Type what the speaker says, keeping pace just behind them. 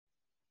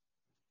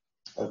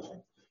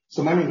Okay.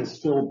 So my name is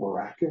Phil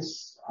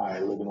Barakis. I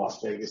live in Las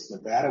Vegas,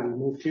 Nevada. We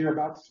moved here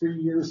about 3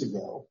 years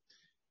ago,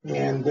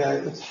 and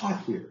it's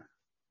hot here.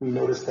 We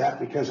noticed that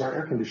because our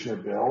air conditioner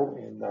bill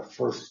in the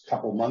first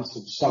couple months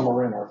of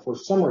summer, in our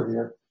first summer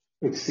here,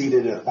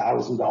 exceeded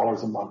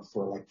 $1,000 a month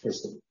for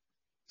electricity.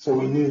 So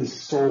we knew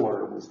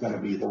solar was going to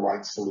be the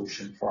right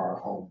solution for our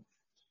home.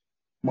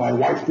 My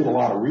wife did a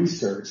lot of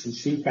research, and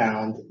she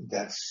found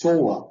that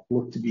solar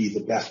looked to be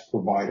the best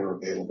provider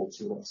available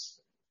to us.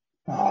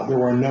 There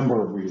were a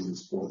number of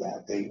reasons for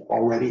that. They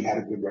already had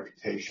a good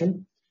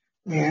reputation.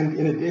 And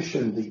in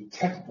addition, the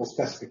technical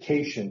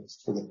specifications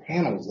for the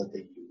panels that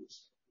they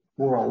use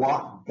were a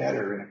lot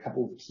better in a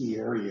couple of key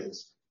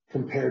areas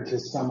compared to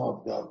some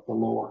of the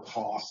lower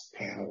cost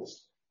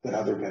panels that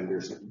other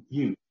vendors have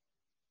used.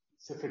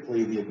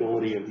 Specifically, the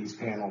ability of these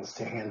panels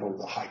to handle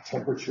the high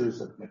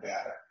temperatures of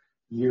Nevada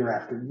year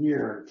after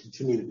year and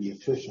continue to be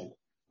efficient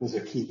was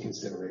a key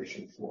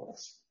consideration for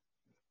us.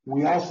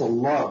 We also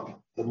loved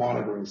the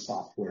monitoring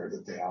software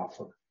that they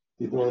offer,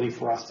 the ability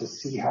for us to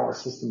see how our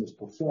system is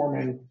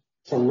performing,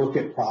 to look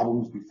at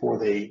problems before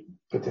they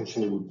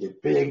potentially would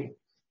get big.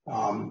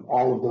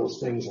 All of those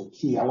things are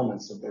key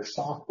elements of their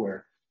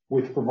software,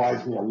 which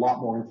provides me a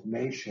lot more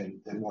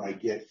information than what I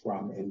get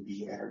from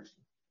NB Energy.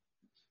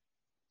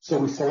 So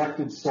we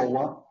selected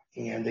Sola,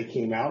 and they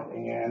came out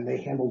and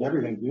they handled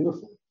everything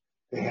beautifully.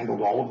 They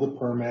handled all of the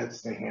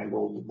permits. They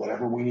handled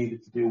whatever we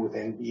needed to do with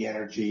NB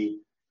Energy.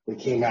 They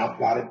came out,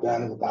 got it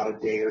done in about a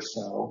day or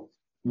so.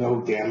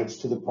 No damage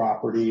to the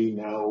property,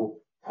 no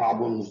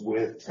problems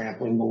with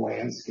trampling the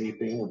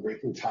landscaping or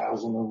breaking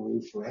tiles on the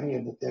roof or any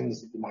of the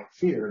things that you might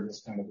fear in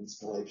this kind of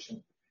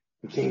installation.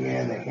 They came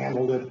in, they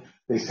handled it.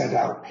 They sent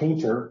out a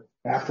painter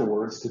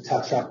afterwards to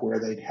touch up where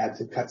they'd had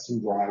to cut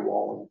some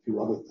drywall and a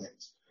few other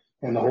things.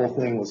 And the whole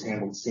thing was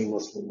handled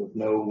seamlessly with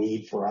no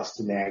need for us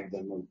to nag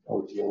them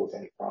or deal with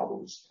any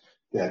problems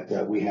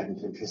that we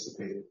hadn't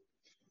anticipated.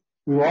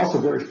 We were also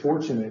very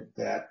fortunate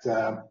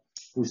that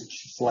we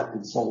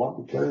selected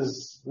Sola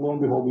because, lo and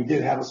behold, we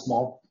did have a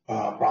small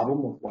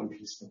problem with one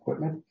piece of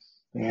equipment,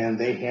 and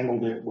they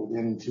handled it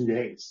within 2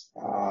 days.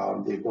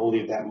 The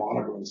ability of that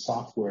monitoring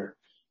software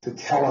to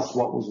tell us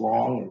what was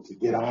wrong and to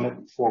get on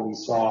it before we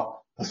saw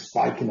a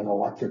spike in an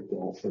electric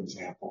bill, for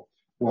example,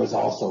 was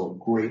also a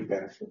great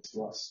benefit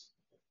to us.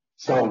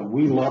 So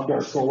we loved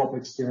our SolUp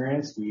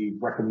experience. We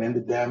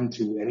recommended them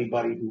to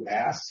anybody who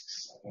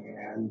asks,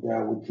 and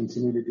would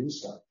continue to do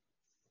so.